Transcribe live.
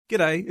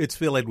G'day, it's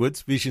Phil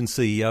Edwards, Vision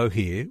CEO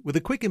here, with a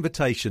quick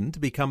invitation to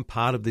become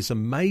part of this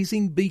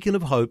amazing beacon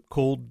of hope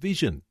called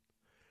Vision.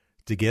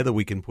 Together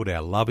we can put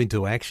our love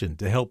into action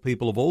to help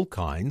people of all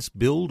kinds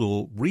build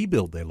or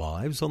rebuild their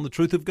lives on the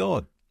truth of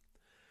God.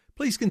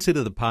 Please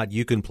consider the part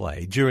you can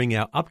play during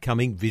our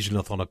upcoming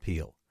Visionathon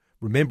appeal,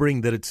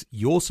 remembering that it's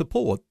your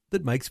support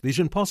that makes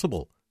Vision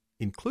possible,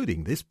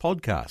 including this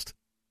podcast.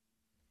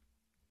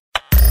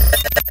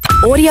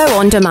 Audio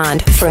on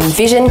demand from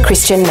Vision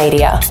Christian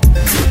Media.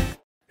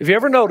 Have you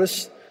ever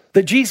noticed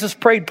that Jesus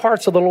prayed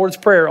parts of the Lord's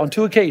Prayer on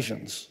two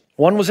occasions?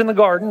 One was in the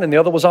garden and the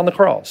other was on the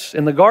cross.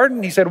 In the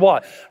garden, he said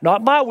what?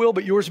 Not my will,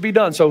 but yours be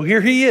done. So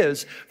here he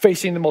is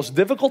facing the most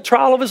difficult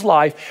trial of his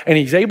life, and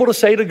he's able to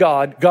say to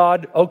God,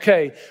 God,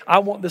 okay, I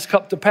want this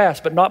cup to pass,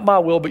 but not my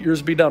will, but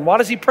yours be done. Why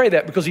does he pray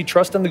that? Because he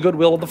trusts in the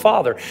goodwill of the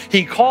Father.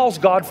 He calls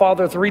God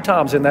Father 3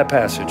 times in that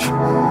passage.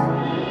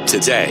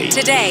 Today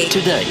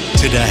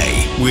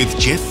with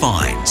Jeff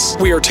Vines.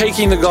 We are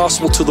taking the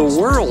gospel to the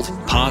world.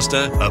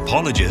 Pastor,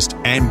 apologist,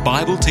 and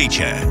Bible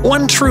teacher.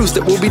 One truth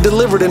that will be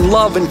delivered in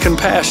love and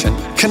compassion,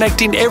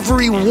 connecting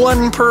every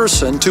one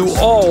person to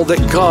all that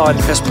God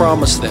has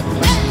promised them.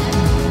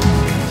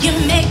 You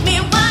make me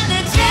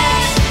wanna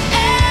dance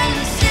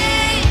and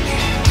sing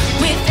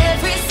with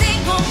every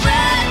single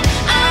breath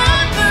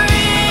I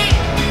breathe.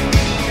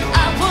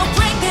 I will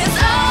bring this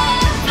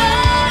offering.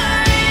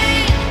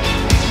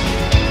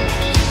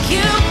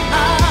 You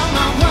are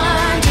my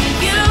wonder,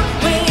 you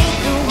with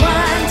the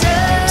wonder.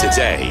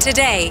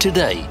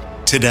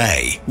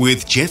 Today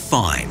with Jeff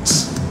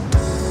Vines.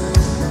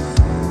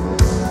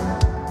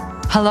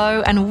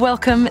 Hello and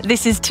welcome.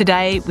 This is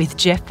Today with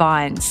Jeff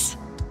Vines.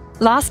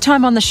 Last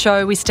time on the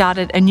show, we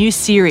started a new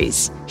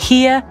series,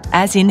 Here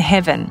as in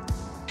Heaven.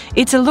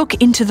 It's a look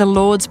into the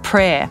Lord's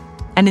Prayer.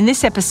 And in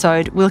this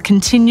episode, we'll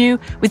continue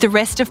with the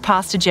rest of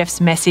Pastor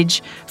Jeff's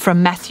message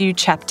from Matthew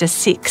chapter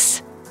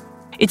 6.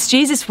 It's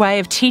Jesus' way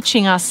of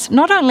teaching us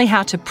not only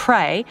how to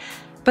pray,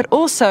 but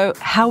also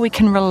how we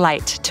can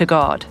relate to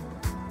God.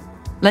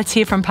 Let's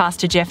hear from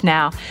Pastor Jeff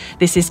now.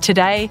 This is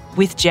Today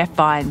with Jeff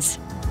Vines.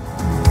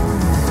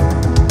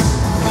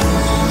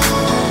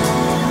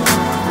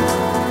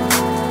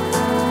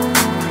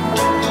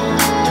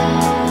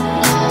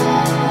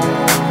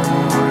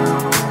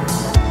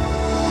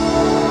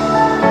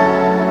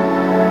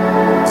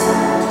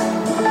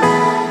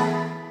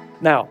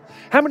 Now,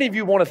 how many of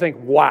you want to think,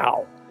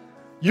 wow,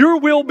 your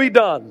will be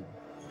done?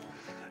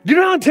 Do you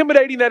know how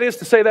intimidating that is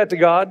to say that to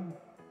God?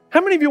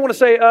 How many of you want to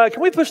say,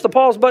 can we push the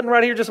pause button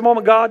right here just a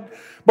moment, God?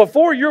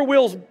 Before your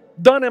will's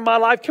done in my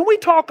life, can we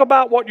talk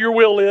about what your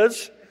will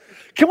is?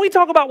 Can we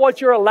talk about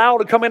what you're allowed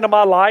to come into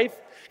my life?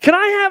 Can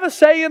I have a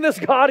say in this,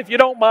 God, if you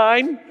don't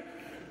mind?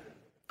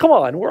 Come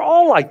on, we're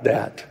all like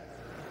that.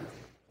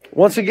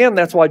 Once again,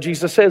 that's why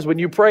Jesus says when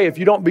you pray, if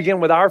you don't begin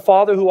with our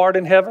Father who art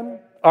in heaven,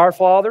 our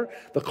Father,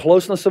 the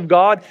closeness of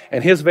God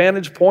and His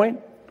vantage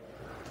point,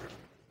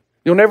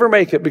 you'll never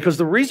make it, because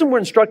the reason we're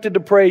instructed to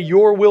pray,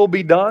 your will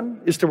be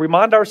done, is to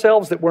remind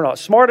ourselves that we're not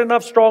smart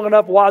enough, strong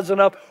enough, wise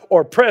enough,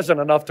 or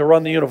present enough to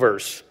run the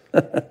universe.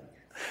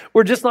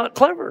 We're just not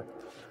clever.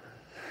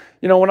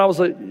 You know, when I was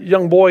a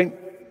young boy,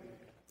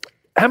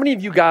 how many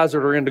of you guys that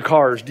are into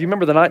cars, do you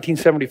remember the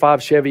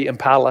 1975 Chevy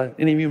Impala?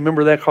 Any of you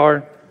remember that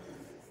car?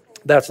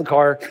 That's the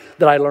car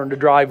that I learned to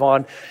drive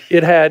on.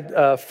 It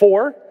had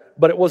 4,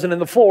 but it wasn't in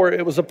the floor,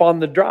 it was up on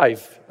the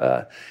drive.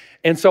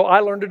 And so I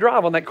learned to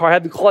drive on that car. I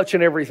had the clutch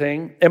and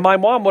everything. And my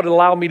mom would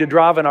allow me to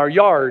drive in our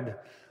yard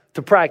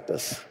to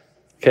practice.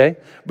 Okay?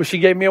 But she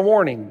gave me a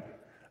warning.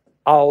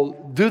 I'll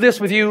do this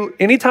with you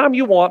anytime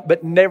you want,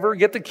 but never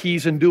get the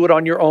keys and do it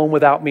on your own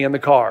without me in the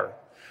car.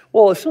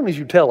 Well, as soon as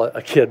you tell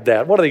a kid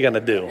that, what are they going to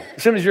do?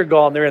 As soon as you're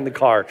gone, they're in the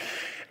car.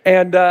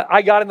 And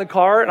I got in the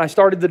car and I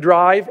started to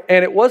drive,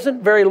 and it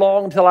wasn't very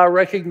long until I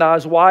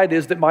recognized why it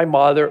is that my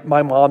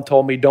mom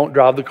told me don't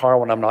drive the car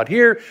when I'm not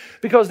here,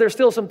 because there's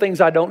still some things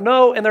I don't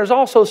know, and there's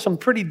also some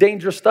pretty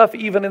dangerous stuff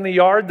even in the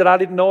yard that I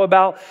didn't know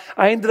about.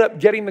 I ended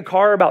up getting the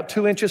car about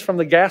 2 inches from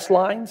the gas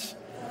lines.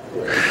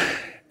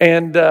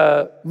 And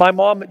my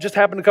mom just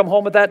happened to come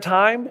home at that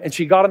time, and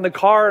she got in the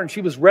car and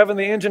she was revving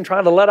the engine,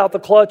 trying to let out the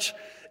clutch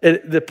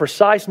at the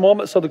precise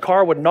moment so the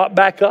car would not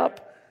back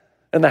up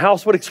and the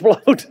house would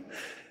explode.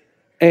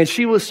 And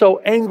she was so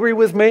angry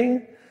with me.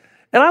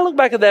 And I look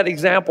back at that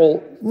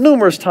example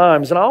numerous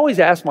times, and I always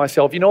ask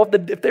myself, you know,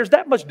 if there's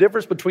that much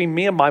difference between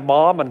me and my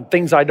mom and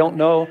things I don't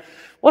know,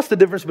 what's the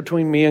difference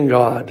between me and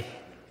God?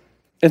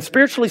 And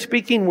spiritually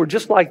speaking, we're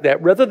just like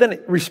that. Rather than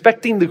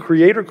respecting the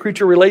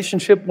creator-creature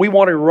relationship, we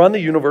want to run the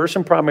universe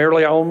and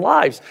primarily our own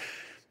lives.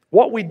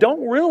 What we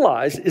don't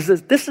realize is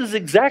that this is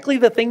exactly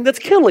the thing that's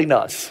killing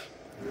us.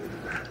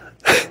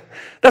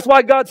 That's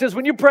why God says,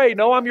 when you pray,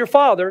 no, I'm your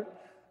Father,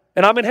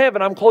 and I'm in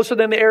heaven, I'm closer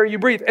than the air you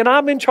breathe, and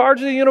I'm in charge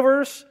of the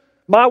universe.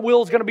 My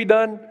will is going to be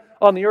done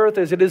on the earth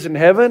as it is in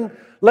heaven.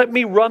 Let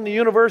me run the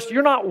universe.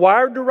 You're not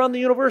wired to run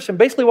the universe. And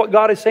basically what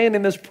God is saying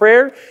in this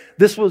prayer,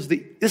 this is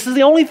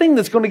the only thing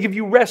that's going to give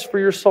you rest for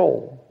your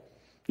soul.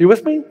 You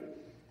with me?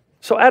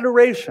 So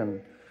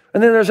adoration.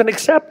 And then there's an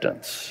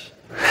acceptance.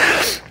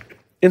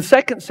 In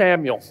 2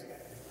 Samuel,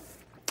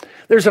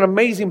 there's an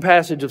amazing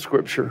passage of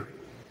Scripture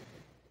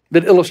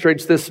that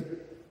illustrates this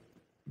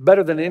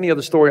better than any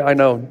other story I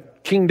know.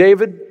 King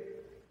David,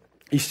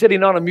 he's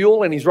sitting on a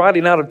mule and he's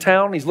riding out of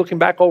town. He's looking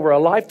back over a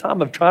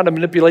lifetime of trying to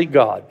manipulate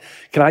God.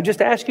 Can I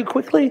just ask you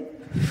quickly,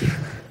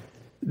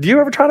 do you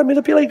ever try to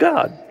manipulate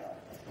God?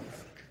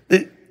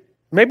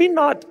 Maybe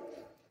not.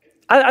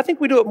 I think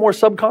we do it more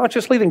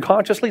subconsciously than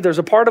consciously. There's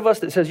a part of us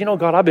that says,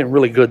 God, I've been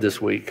really good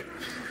this week,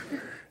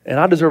 and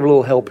I deserve a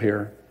little help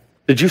here.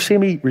 Did you see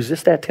me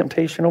resist that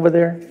temptation over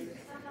there?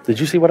 Did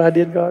you see what I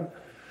did, God?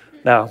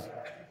 Now,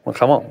 well,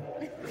 come on.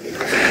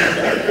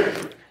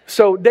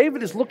 So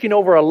David is looking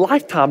over a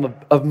lifetime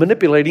of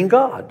manipulating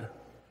God.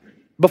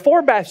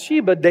 Before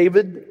Bathsheba,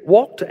 David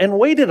walked and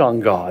waited on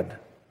God.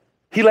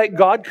 He let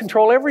God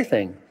control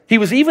everything. He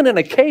was even in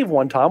a cave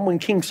one time when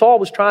King Saul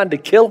was trying to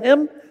kill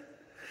him.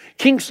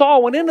 King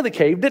Saul went into the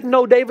cave, didn't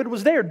know David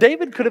was there.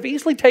 David could have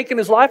easily taken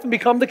his life and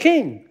become the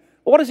king.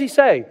 What does he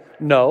say?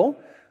 No,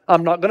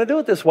 I'm not going to do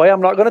it this way. I'm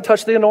not going to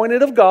touch the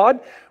anointed of God.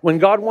 When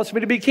God wants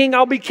me to be king,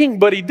 I'll be king.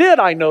 But he did,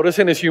 I notice,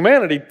 in his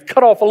humanity,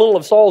 cut off a little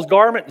of Saul's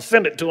garment and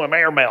send it to him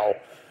airmail.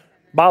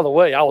 By the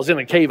way, I was in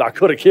a cave. I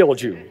could have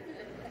killed you.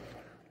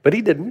 But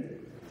he didn't.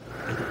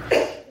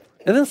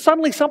 And then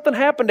suddenly something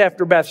happened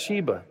after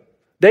Bathsheba.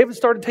 David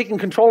started taking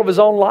control of his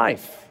own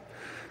life.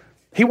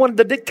 He wanted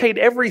to dictate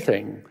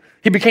everything.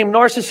 He became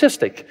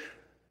narcissistic.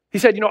 He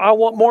said, I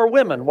want more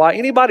women. Why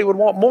anybody would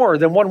want more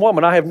than one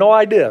woman, I have no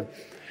idea.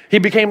 He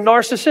became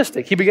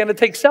narcissistic. He began to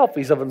take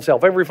selfies of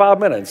himself every 5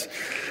 minutes.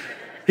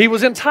 He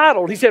was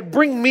entitled. He said,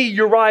 bring me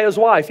Uriah's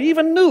wife. He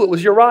even knew it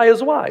was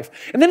Uriah's wife.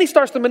 And then he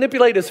starts to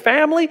manipulate his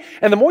family.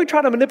 And the more he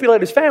tried to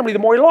manipulate his family, the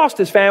more he lost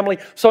his family.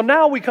 So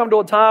now we come to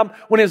a time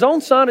when his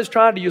own son is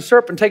trying to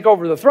usurp and take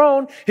over the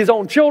throne. His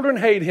own children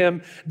hate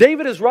him.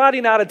 David is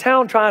riding out of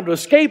town trying to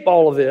escape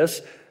all of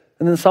this.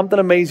 And then something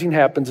amazing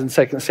happens in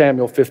 2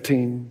 Samuel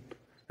 15.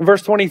 In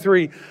verse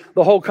 23,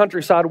 the whole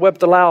countryside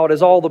wept aloud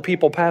as all the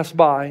people passed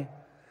by.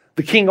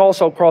 The king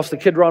also crossed the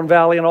Kidron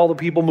Valley, and all the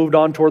people moved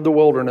on toward the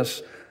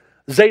wilderness.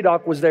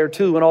 Zadok was there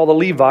too, and all the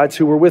Levites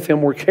who were with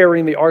him were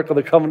carrying the Ark of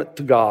the Covenant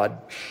to God.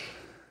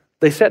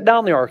 They set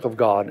down the Ark of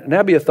God, and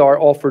Abiathar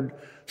offered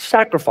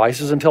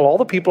sacrifices until all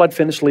the people had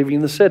finished leaving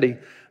the city.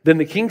 Then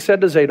the king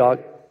said to Zadok,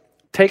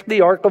 take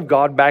the Ark of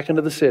God back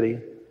into the city.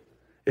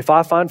 If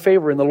I find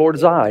favor in the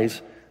Lord's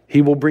eyes,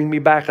 he will bring me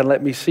back and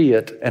let me see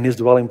it and his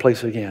dwelling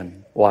place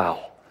again.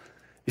 Wow.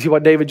 You see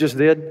what David just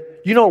did?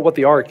 You know what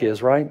the Ark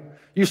is, right?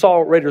 You saw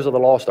Raiders of the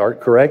Lost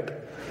Ark, correct?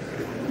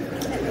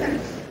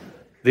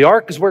 The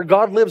Ark is where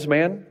God lives,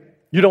 man.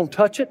 You don't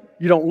touch it.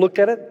 You don't look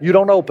at it. You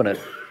don't open it.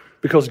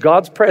 Because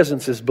God's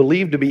presence is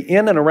believed to be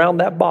in and around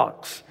that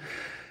box.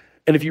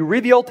 And if you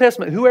read the Old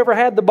Testament, whoever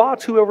had the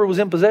box, whoever was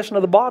in possession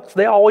of the box,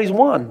 they always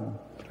won.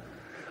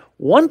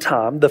 One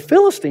time, the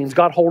Philistines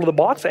got hold of the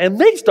box and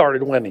they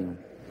started winning.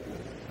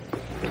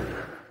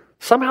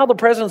 Somehow the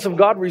presence of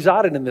God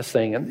resided in this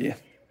thing. And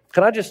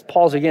can I just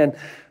pause again?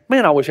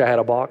 Man, I wish I had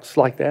a box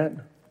like that.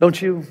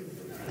 Don't you?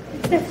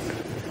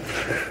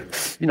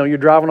 You're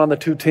driving on the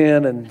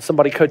 210 and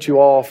somebody cuts you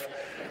off.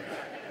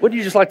 Wouldn't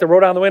you just like to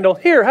roll down the window?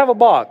 Here, have a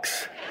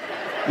box.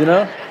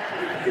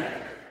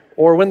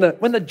 Or when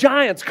the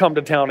Giants come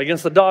to town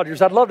against the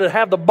Dodgers, I'd love to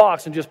have the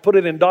box and just put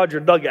it in Dodger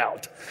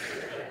dugout.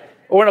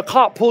 Or when a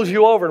cop pulls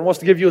you over and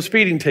wants to give you a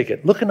speeding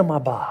ticket, look into my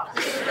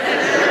box.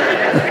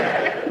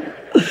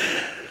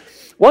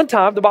 One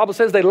time, the Bible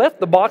says they left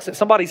the box at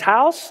somebody's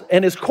house,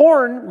 and his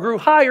corn grew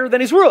higher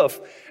than his roof,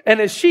 and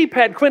his sheep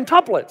had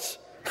quintuplets.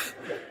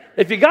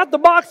 If you got the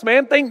box,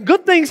 man,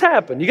 good things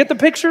happen. You get the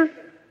picture?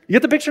 You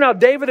get the picture now.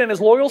 David and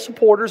his loyal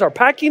supporters are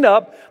packing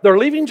up. They're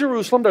leaving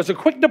Jerusalem. There's a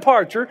quick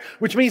departure,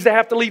 which means they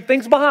have to leave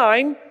things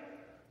behind,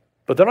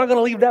 but they're not going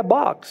to leave that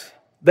box.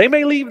 They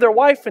may leave their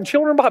wife and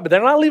children behind, but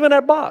they're not leaving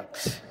that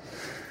box.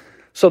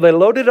 So they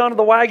load it onto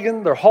the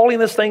wagon. They're hauling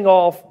this thing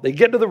off. They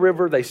get to the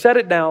river. They set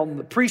it down.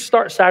 The priests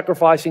start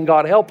sacrificing.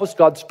 God help us.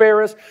 God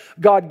spare us.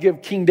 God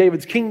give King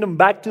David's kingdom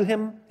back to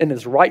him in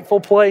his rightful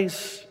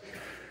place.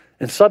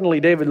 And suddenly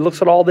David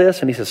looks at all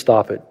this and he says,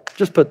 stop it.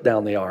 Just put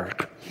down the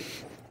ark.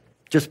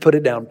 Just put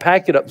it down.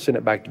 Pack it up and send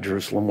it back to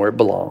Jerusalem where it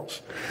belongs.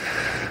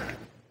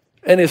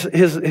 And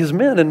his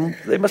men, and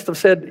they must have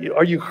said,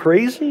 are you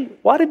crazy?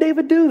 Why did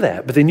David do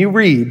that? But then you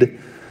read,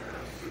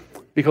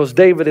 because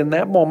David in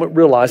that moment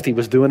realized he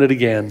was doing it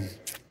again.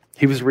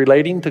 He was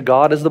relating to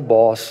God as the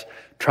boss,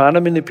 trying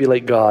to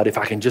manipulate God. If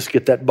I can just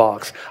get that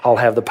box, I'll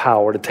have the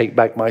power to take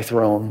back my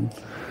throne.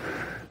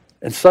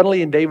 And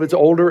suddenly in David's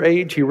older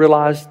age, he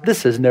realized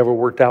this has never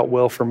worked out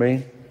well for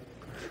me.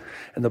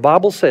 And the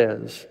Bible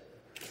says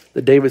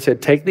that David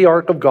said, take the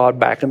ark of God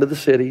back into the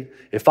city.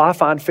 If I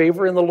find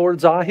favor in the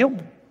Lord's eye, he'll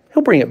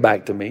bring it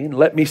back to me and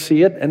let me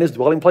see it and his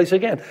dwelling place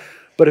again.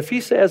 But if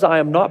he says, I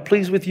am not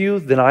pleased with you,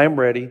 then I am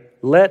ready.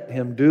 Let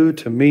him do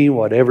to me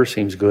whatever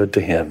seems good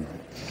to him.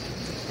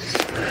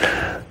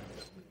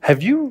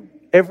 Have you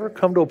ever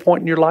come to a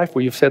point in your life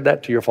where you've said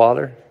that to your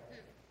father?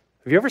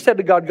 Have you ever said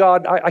to God,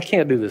 God, I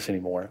can't do this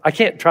anymore. I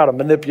can't try to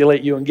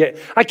manipulate you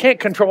I can't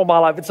control my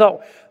life.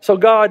 So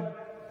God,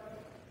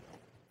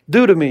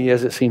 do to me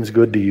as it seems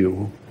good to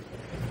you.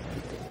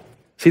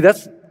 See,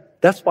 that's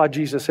why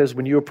Jesus says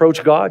when you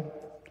approach God,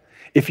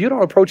 if you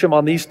don't approach him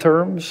on these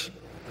terms,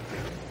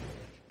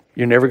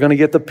 you're never going to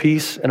get the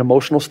peace and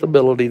emotional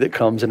stability that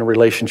comes in a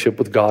relationship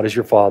with God as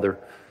your Father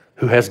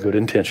who has good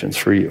intentions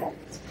for you.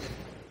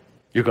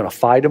 You're going to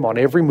fight him on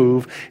every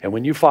move, and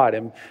when you fight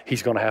him,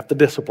 he's going to have to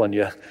discipline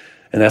you,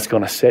 and that's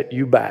going to set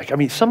you back. I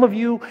mean, some of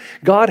you,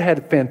 God had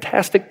a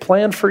fantastic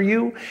plan for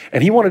you,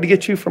 and he wanted to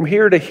get you from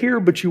here to here,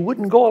 but you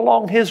wouldn't go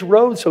along his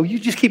road, so you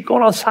just keep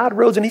going on side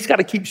roads, and he's got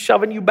to keep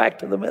shoving you back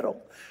to the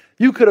middle.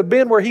 You could have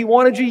been where he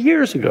wanted you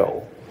years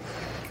ago,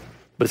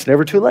 but it's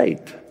never too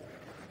late.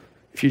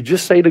 If you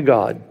just say to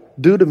God,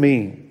 do to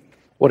me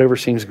whatever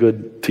seems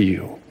good to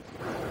you.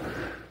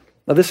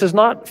 Now, this is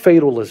not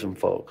fatalism,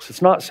 folks.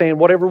 It's not saying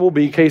whatever will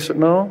be,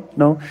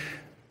 no.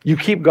 You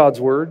keep God's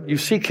word. You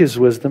seek his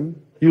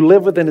wisdom. You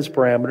live within his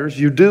parameters.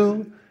 You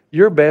do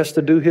your best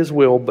to do his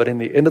will, but in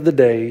the end of the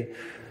day,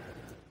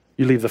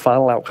 you leave the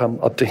final outcome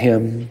up to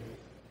him,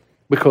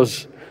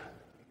 because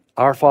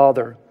our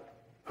Father,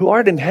 who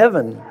art in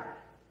heaven,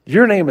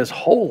 your name is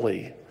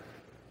holy.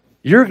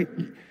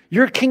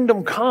 Your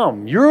kingdom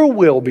come, your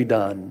will be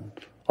done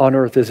on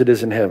earth as it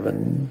is in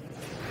heaven.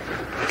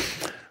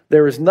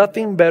 There is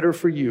nothing better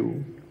for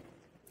you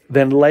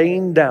than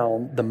laying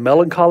down the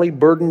melancholy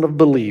burden of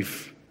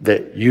belief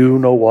that you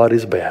know what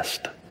is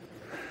best.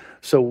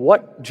 So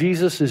what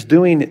Jesus is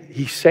doing,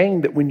 he's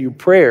saying that when you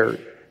pray,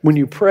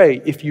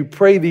 if you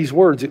pray these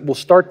words, it will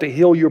start to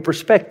heal your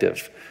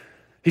perspective.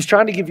 He's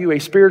trying to give you a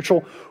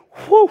spiritual,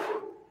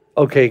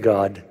 okay,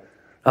 God,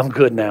 I'm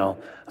good now.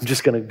 I'm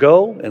just going to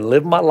go and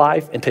live my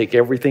life and take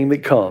everything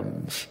that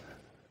comes,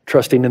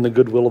 trusting in the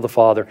goodwill of the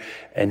Father.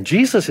 And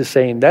Jesus is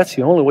saying that's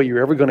the only way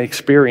you're ever going to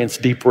experience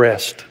deep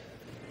rest.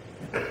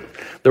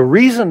 The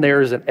reason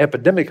there is an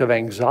epidemic of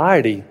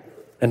anxiety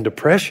and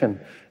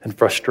depression and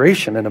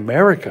frustration in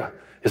America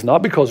is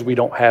not because we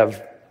don't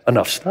have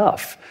enough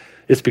stuff.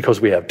 It's because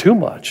we have too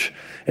much,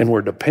 and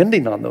we're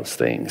depending on those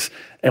things,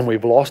 and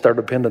we've lost our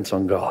dependence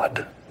on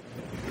God.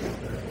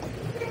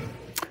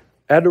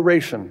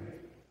 Adoration.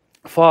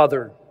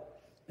 Father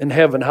in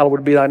heaven,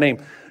 hallowed be thy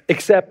name.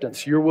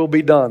 Acceptance, your will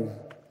be done.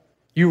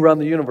 You run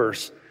the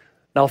universe.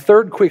 Now,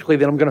 third, quickly,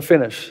 then I'm going to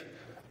finish.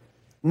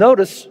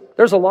 Notice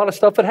there's a lot of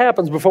stuff that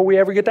happens before we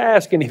ever get to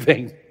ask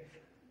anything.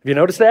 Have you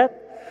noticed that?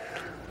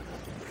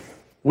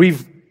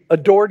 We've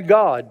adored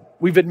God.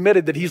 We've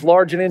admitted that he's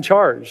large and in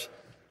charge.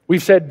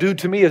 We've said, do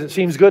to me as it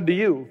seems good to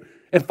you.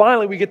 And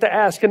finally, we get to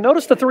ask. And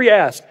notice the three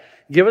asks.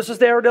 Give us this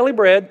day our daily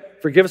bread.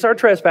 Forgive us our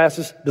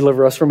trespasses.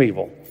 Deliver us from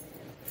evil.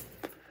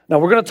 Now,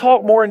 we're going to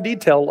talk more in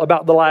detail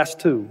about the last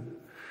two.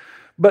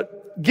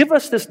 But give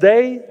us this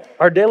day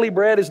our daily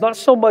bread is not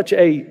so much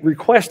a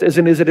request as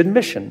it is an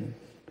admission.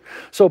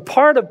 So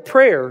part of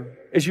prayer,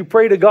 as you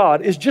pray to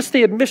God, is just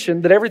the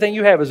admission that everything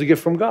you have is a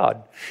gift from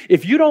God.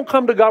 If you don't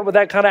come to God with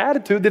that kind of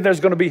attitude, then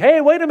there's going to be,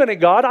 hey, wait a minute,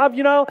 God,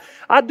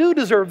 I do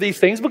deserve these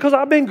things because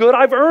I've been good.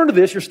 I've earned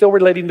this. You're still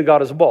relating to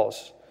God as a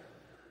boss.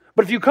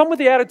 But if you come with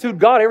the attitude,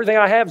 God, everything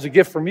I have is a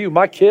gift from you.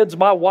 My kids,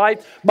 my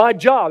wife, my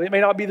job. It may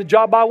not be the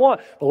job I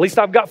want, but at least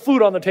I've got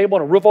food on the table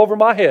and a roof over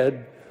my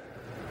head.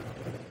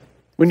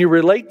 When you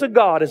relate to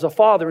God as a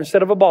father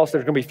instead of a boss,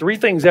 there's going to be three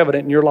things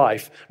evident in your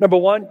life. Number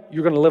one,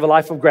 you're going to live a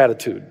life of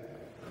gratitude.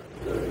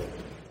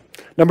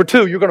 Number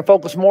two, you're going to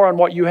focus more on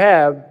what you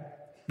have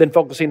than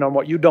focusing on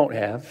what you don't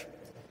have.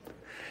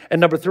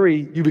 And number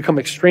three, you become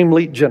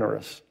extremely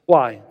generous.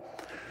 Why?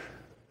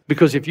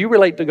 Because if you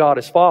relate to God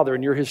as Father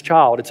and you're his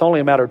child, it's only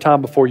a matter of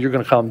time before you're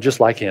going to come just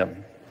like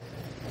him.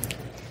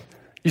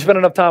 You spend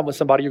enough time with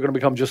somebody, you're going to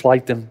become just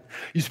like them.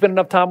 You spend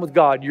enough time with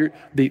God,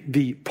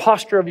 the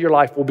posture of your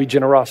life will be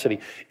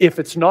generosity. If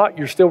it's not,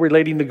 you're still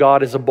relating to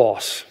God as a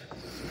boss.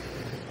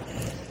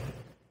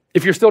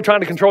 If you're still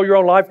trying to control your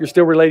own life, you're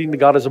still relating to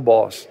God as a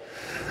boss.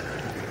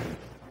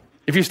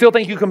 If you still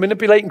think you can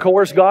manipulate and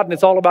coerce God and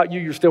it's all about you,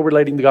 you're still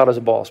relating to God as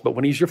a boss. But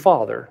when he's your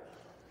Father,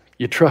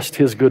 you trust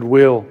his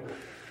goodwill.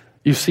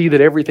 You see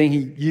that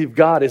everything you've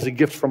got is a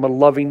gift from a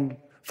loving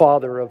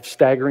Father of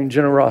staggering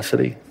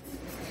generosity.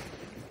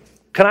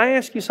 Can I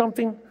ask you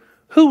something?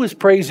 Who is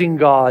praising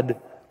God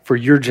for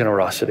your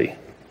generosity?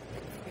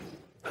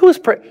 Who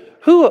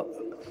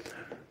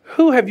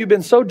have you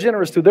been so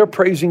generous to? They're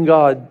praising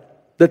God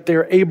that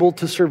they're able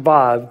to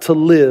survive, to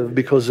live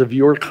because of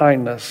your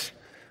kindness,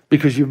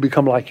 because you've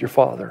become like your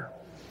Father.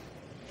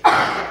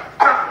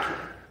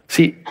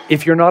 See,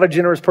 if you're not a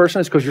generous person,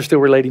 it's because you're still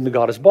relating to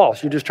God as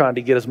boss. You're just trying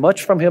to get as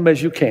much from him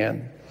as you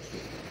can.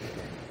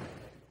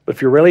 But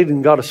if you're relating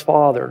to God as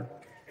Father,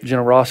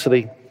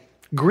 generosity,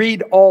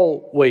 greed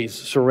always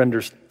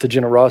surrenders to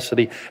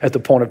generosity at the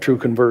point of true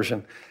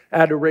conversion.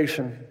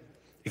 Adoration,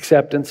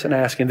 acceptance, and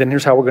asking. Then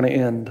here's how we're going to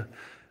end.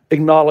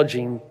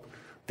 Acknowledging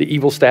the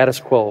evil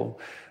status quo.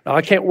 Now,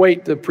 I can't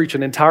wait to preach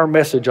an entire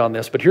message on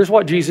this, but here's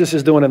what Jesus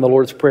is doing in the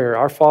Lord's Prayer.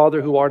 Our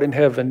Father who art in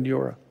heaven,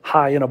 you're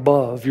high and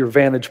above, your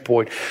vantage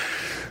point.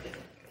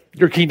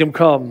 Your kingdom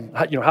come,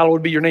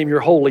 hallowed be your name, you're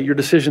holy, your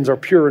decisions are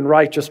pure and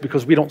righteous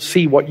because we don't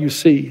see what you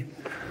see.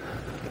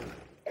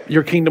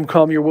 Your kingdom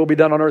come, your will be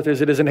done on earth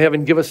as it is in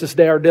heaven. Give us this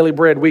day our daily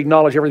bread. We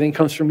acknowledge everything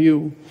comes from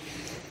you.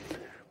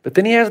 But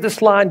then he has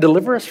this line,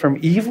 deliver us from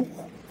evil.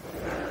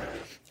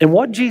 And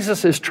what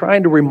Jesus is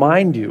trying to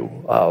remind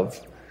you of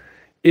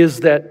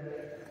is that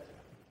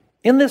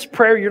in this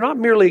prayer, you're not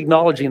merely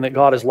acknowledging that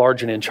God is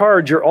large and in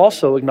charge, you're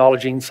also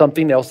acknowledging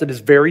something else that is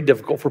very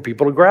difficult for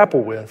people to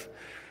grapple with.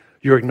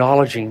 You're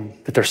acknowledging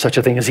that there's such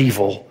a thing as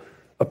evil,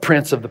 a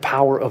prince of the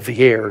power of the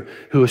air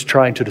who is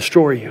trying to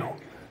destroy you.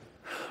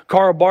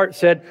 Karl Barth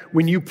said,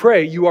 when you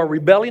pray, you are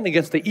rebelling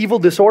against the evil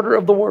disorder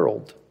of the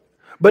world.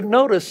 But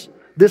notice,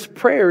 this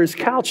prayer is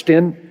couched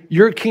in,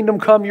 your kingdom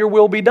come, your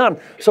will be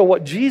done. So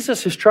what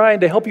Jesus is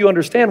trying to help you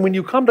understand, when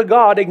you come to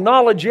God,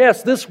 acknowledge,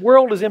 yes, this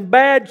world is in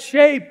bad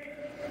shape.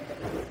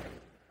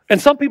 And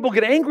some people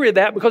get angry at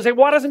that because they say,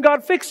 why doesn't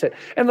God fix it?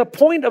 And the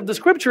point of the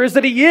scripture is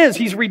that he is.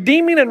 He's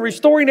redeeming and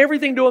restoring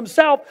everything to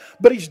himself,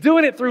 but he's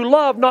doing it through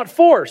love, not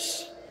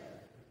force.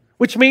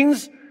 Which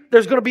means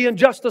there's going to be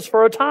injustice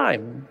for a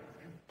time.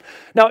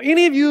 Now,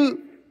 any of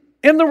you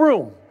in the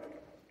room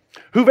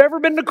who've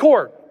ever been to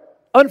court,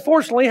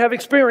 unfortunately, have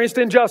experienced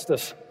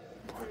injustice.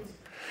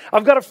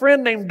 I've got a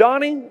friend named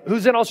Donnie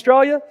who's in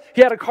Australia.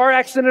 He had a car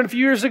accident a few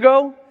years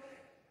ago,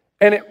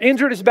 and it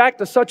injured his back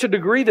to such a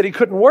degree that he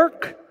couldn't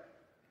work.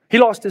 He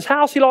lost his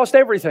house. He lost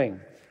everything.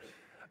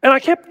 And I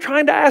kept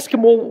trying to ask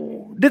him,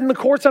 well, didn't the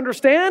courts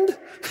understand?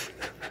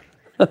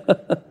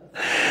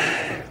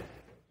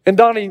 And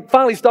Donnie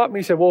finally stopped me.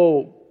 He said,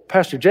 well,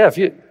 Pastor Jeff,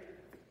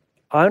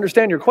 I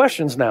understand your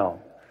questions now.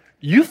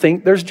 You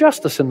think there's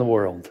justice in the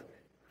world.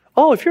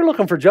 Oh, if you're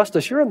looking for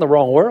justice, you're in the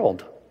wrong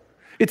world.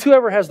 It's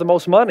whoever has the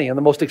most money and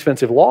the most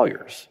expensive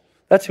lawyers.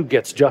 That's who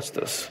gets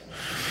justice.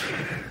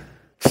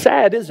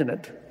 Sad, isn't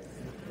it?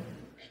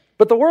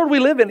 But the world we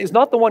live in is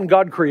not the one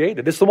God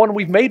created. It's the one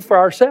we've made for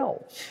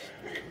ourselves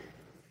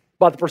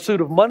by the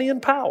pursuit of money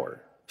and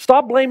power.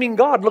 Stop blaming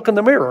God. Look in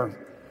the mirror.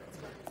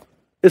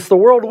 It's the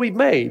world we've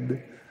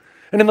made.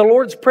 And in the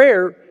Lord's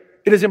Prayer,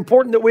 it is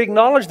important that we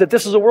acknowledge that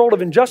this is a world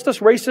of injustice,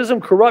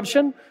 racism,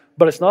 corruption,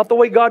 but it's not the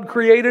way God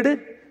created it,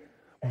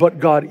 but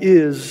God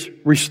is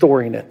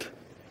restoring it.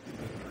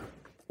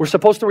 We're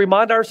supposed to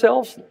remind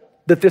ourselves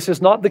that this is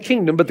not the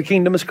kingdom, but the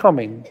kingdom is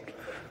coming.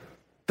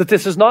 That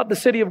this is not the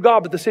city of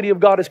God, but the city of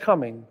God is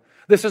coming.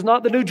 This is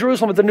not the New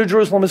Jerusalem, but the New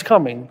Jerusalem is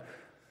coming.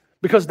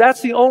 Because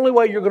that's the only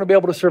way you're going to be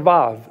able to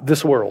survive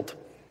this world,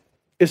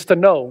 is to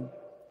know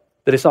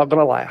that it's not going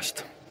to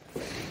last.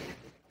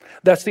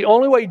 That's the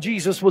only way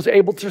Jesus was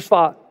able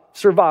to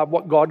survive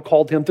what God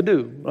called him to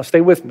do. Now stay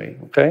with me,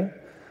 okay?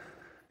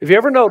 If you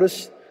ever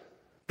notice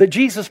that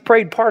Jesus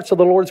prayed parts of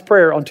the Lord's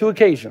Prayer on two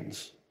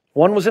occasions.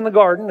 One was in the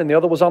garden and the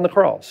other was on the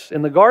cross.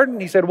 In the garden,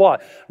 he said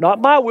what?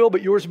 Not my will,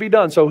 but yours be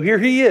done. So here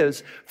he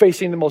is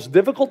facing the most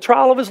difficult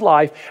trial of his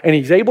life, and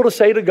he's able to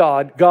say to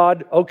God,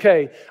 God,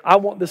 okay, I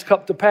want this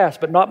cup to pass,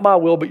 but not my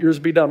will, but yours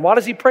be done. Why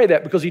does he pray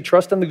that? Because he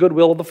trusts in the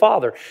goodwill of the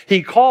Father.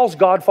 He calls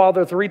God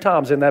Father 3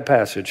 times in that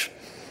passage.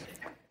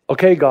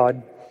 Okay,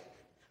 God,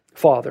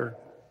 Father.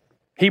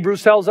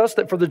 Hebrews tells us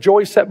that for the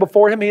joy set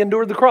before him, he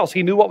endured the cross.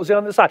 He knew what was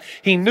on the other side.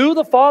 He knew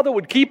the Father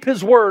would keep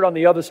his word on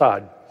the other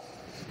side.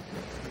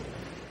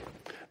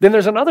 Then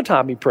there's another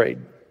time he prayed.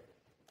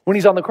 When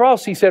he's on the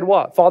cross, he said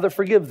what? Father,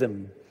 forgive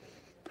them.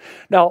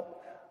 Now,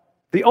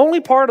 the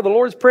only part of the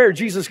Lord's Prayer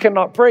Jesus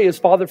cannot pray is,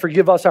 Father,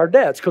 forgive us our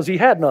debts, because he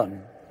had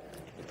none.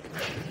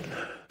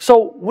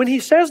 So when he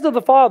says to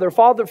the Father,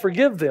 Father,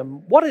 forgive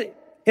them,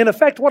 in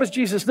effect, what is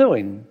Jesus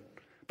doing?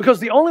 Because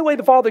the only way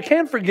the Father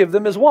can forgive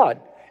them is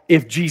what?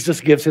 If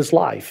Jesus gives his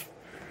life.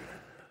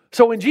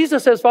 So when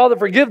Jesus says, Father,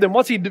 forgive them,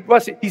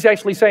 he's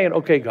actually saying,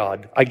 okay,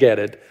 God, I get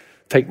it.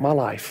 Take my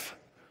life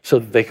so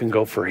that they can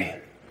go free.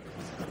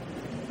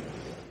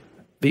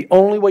 The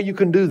only way you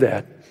can do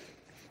that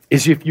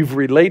is if you've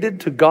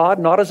related to God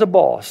not as a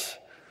boss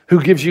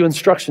who gives you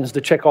instructions to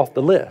check off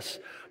the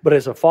list, but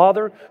as a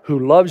Father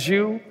who loves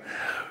you,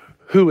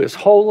 who is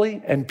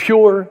holy and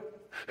pure,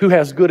 who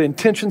has good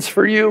intentions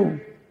for you,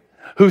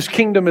 whose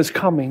kingdom is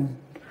coming.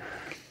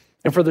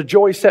 And for the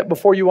joy set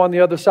before you on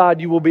the other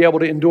side, you will be able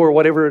to endure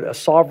whatever a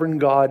sovereign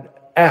God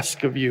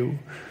asks of you,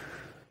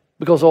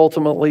 because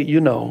ultimately you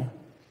know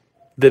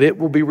that it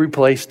will be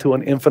replaced to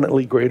an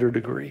infinitely greater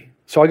degree.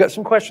 So I got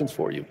some questions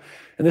for you.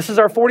 And this is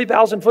our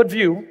 40,000-foot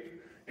view.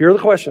 Here are the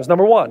questions.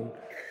 Number 1,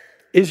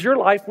 is your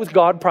life with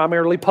God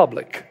primarily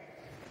public?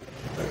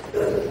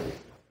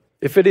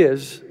 If it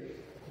is,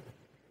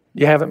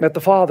 you haven't met the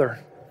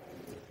Father.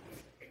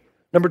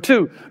 Number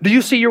 2, do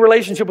you see your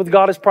relationship with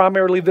God as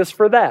primarily this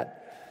for that?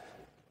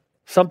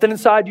 Something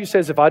inside you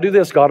says, if I do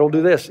this, God will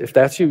do this. If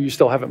that's you, you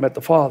still haven't met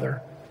the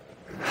Father.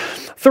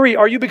 3,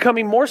 are you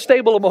becoming more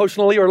stable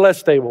emotionally or less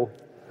stable?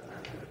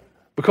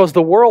 Because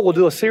the world will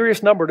do a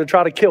serious number to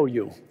try to kill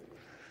you.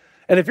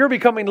 And if you're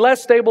becoming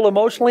less stable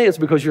emotionally, it's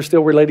because you're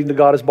still relating to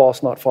God as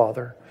boss, not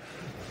Father.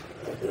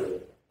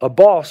 A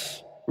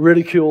boss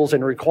ridicules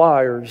and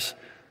requires.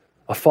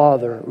 A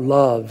father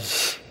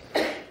loves,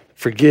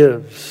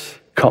 forgives,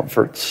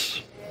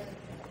 comforts.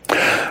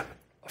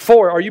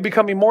 4, are you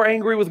becoming more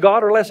angry with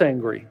God or less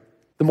angry?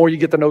 The more you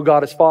get to know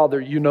God as Father,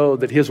 you know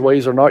that His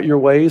ways are not your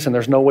ways, and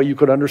there's no way you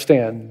could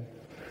understand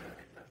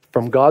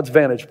from God's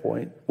vantage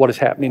point what is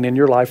happening in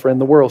your life or in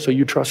the world. So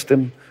you trust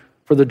Him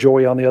for the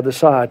joy on the other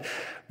side.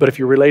 But if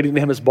you're relating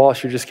to Him as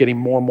boss, you're just getting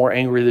more and more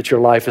angry that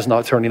your life is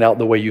not turning out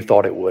the way you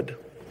thought it would.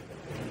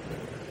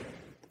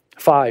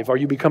 5, are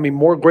you becoming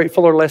more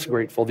grateful or less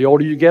grateful? The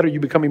older you get, are you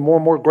becoming more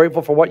and more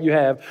grateful for what you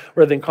have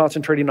rather than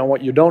concentrating on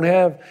what you don't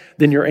have?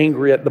 Then you're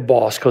angry at the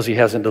boss because he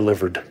hasn't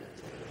delivered.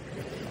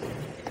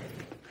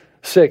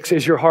 6,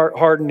 is your heart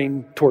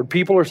hardening toward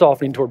people or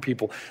softening toward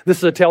people? This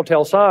is a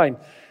telltale sign.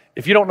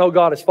 If you don't know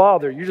God as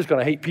Father, you're just going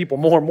to hate people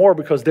more and more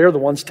because they're the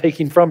ones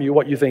taking from you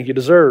what you think you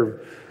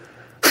deserve.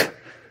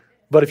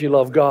 But if you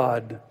love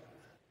God,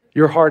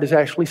 your heart is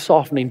actually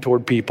softening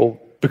toward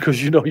people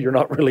because you know you're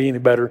not really any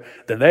better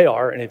than they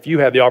are. And if you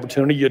have the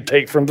opportunity, you'd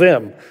take from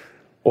them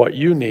what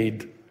you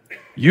need,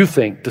 you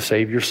think, to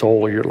save your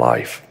soul or your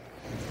life.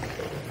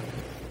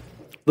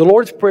 The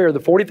Lord's Prayer, the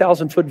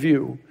 40,000-foot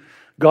view.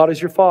 God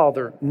is your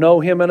Father. Know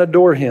Him and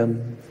adore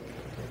Him.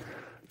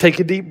 Take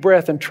a deep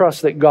breath and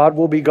trust that God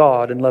will be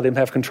God and let Him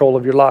have control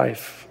of your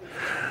life.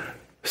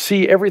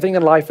 See everything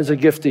in life as a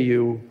gift to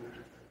you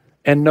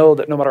and know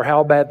that no matter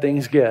how bad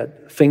things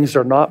get, things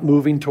are not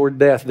moving toward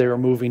death. They are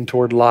moving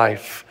toward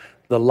life,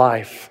 the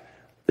life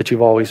that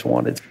you've always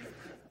wanted.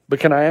 But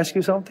can I ask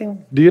you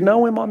something? Do you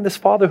know Him on this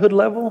fatherhood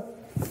level?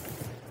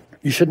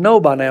 You should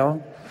know by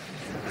now.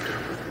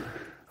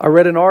 I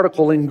read an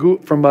article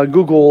from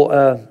Google,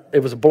 it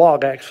was a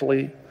blog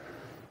actually,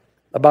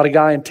 about a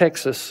guy in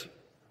Texas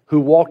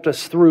who walked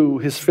us through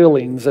his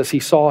feelings as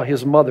he saw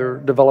his mother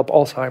develop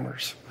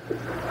Alzheimer's.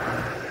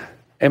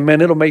 And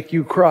man, it'll make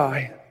you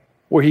cry,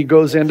 where he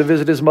goes in to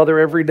visit his mother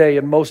every day,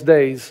 and most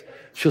days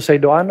she'll say,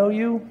 "Do I know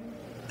you?"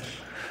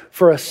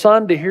 For a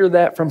son to hear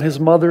that from his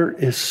mother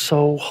is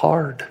so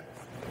hard.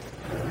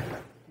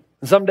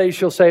 And some days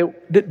she'll say,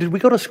 did we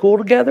go to school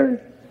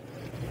together?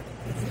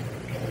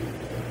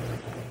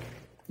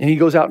 And he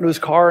goes out into his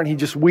car and he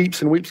just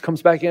weeps and weeps,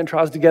 comes back in,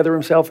 tries to gather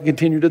himself and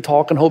continue to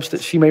talk in hopes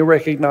that she may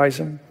recognize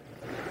him.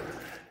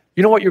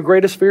 You know what your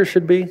greatest fear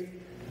should be?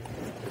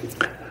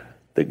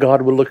 That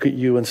God will look at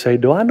you and say,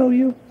 "Do I know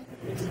you?"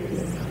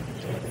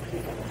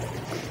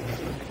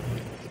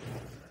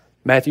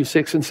 Matthew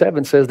 6 and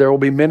 7 says, there will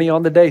be many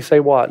on the day say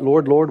what?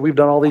 "Lord, Lord, we've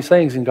done all these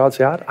things." And God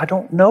say, I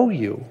don't know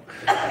you.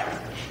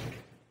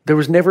 There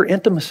was never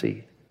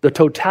intimacy. The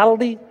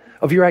totality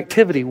of your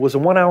activity was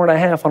 1 hour and a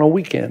half on a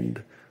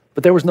weekend.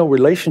 But there was no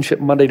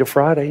relationship Monday to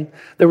Friday.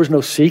 There was no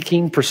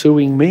seeking,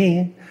 pursuing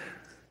me.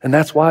 And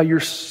that's why you're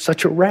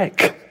such a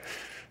wreck.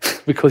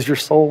 Because your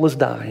soul is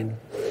dying.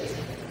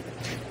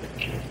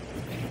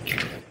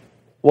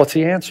 What's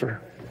the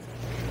answer?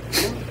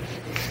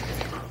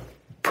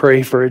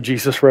 Pray for a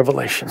Jesus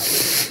revelation.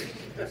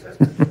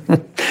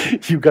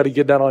 You've got to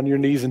get down on your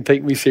knees and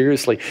take me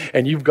seriously.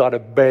 And you've got to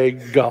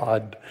beg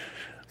God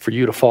for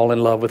you to fall in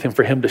love with Him,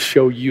 for Him to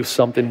show you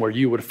something where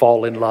you would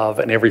fall in love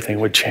and everything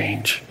would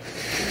change.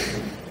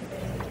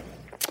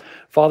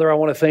 Father, I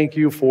want to thank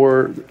You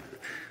for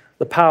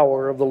the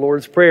power of the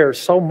Lord's Prayer.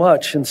 So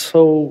much in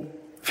so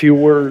few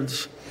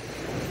words.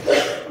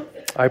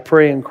 I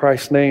pray in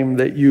Christ's name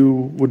that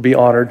You would be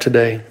honored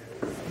today.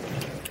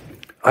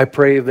 I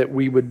pray that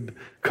we would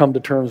come to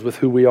terms with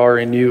who we are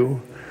in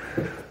You.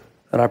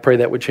 And I pray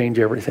that would change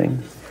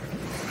everything.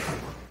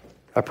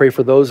 I pray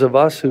for those of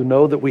us who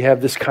know that we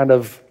have this kind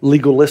of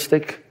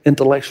legalistic,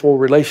 intellectual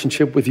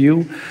relationship with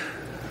You,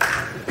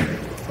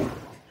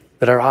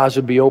 that our eyes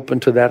would be open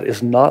to that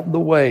is not the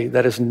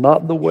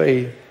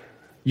way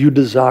You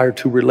desire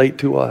to relate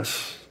to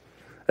us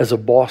as a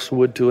boss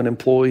would to an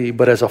employee,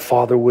 but as a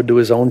father would to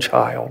his own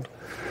child.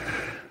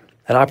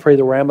 And I pray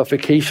the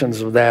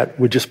ramifications of that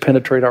would just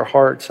penetrate our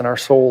hearts and our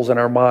souls and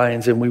our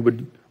minds, and we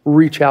would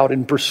reach out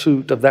in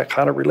pursuit of that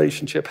kind of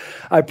relationship.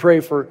 I pray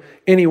for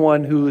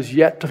anyone who is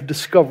yet to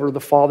discover the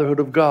fatherhood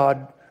of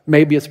God.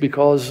 Maybe it's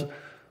because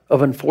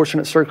of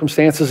unfortunate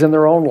circumstances in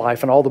their own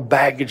life and all the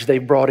baggage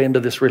they've brought into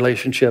this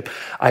relationship.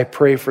 I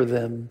pray for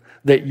them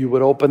that You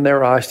would open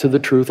their eyes to the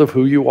truth of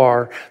who You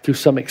are through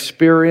some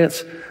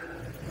experience,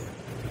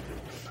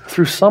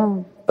 through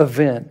some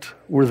event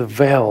where the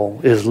veil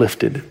is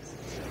lifted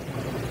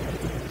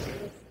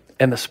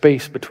and the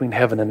space between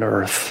heaven and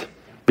earth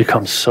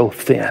becomes so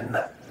thin.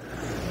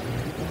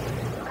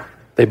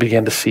 They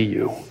begin to see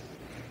You.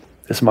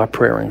 It's my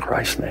prayer in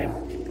Christ's name.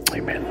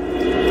 Amen.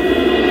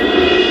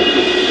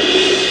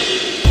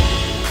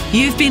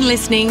 You've been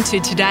listening to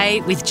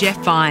Today with Jeff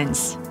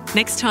Vines.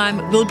 Next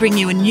time, we'll bring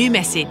you a new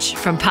message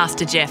from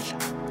Pastor Jeff.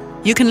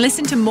 You can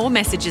listen to more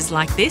messages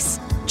like this.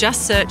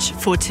 Just search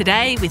for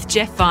Today with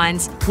Jeff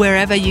Vines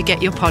wherever you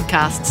get your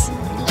podcasts.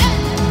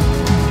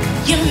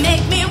 You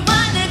make me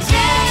wanna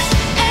dance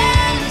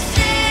and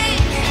sing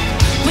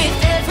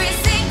with every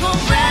single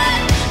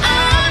breath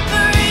I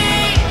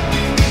breathe.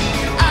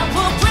 I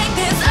will break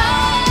this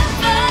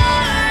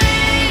offering.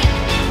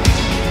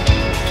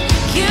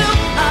 You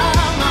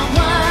are my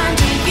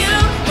wonder. You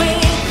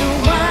with the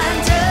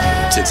wonder.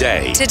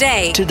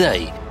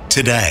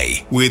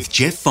 Today with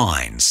Jeff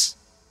Vines.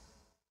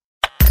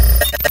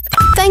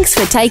 Thanks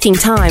for taking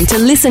time to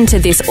listen to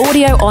this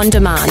audio on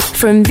demand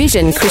from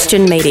Vision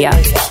Christian Media.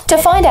 To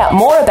find out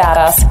more about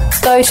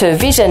us, go to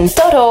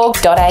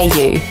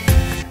vision.org.au.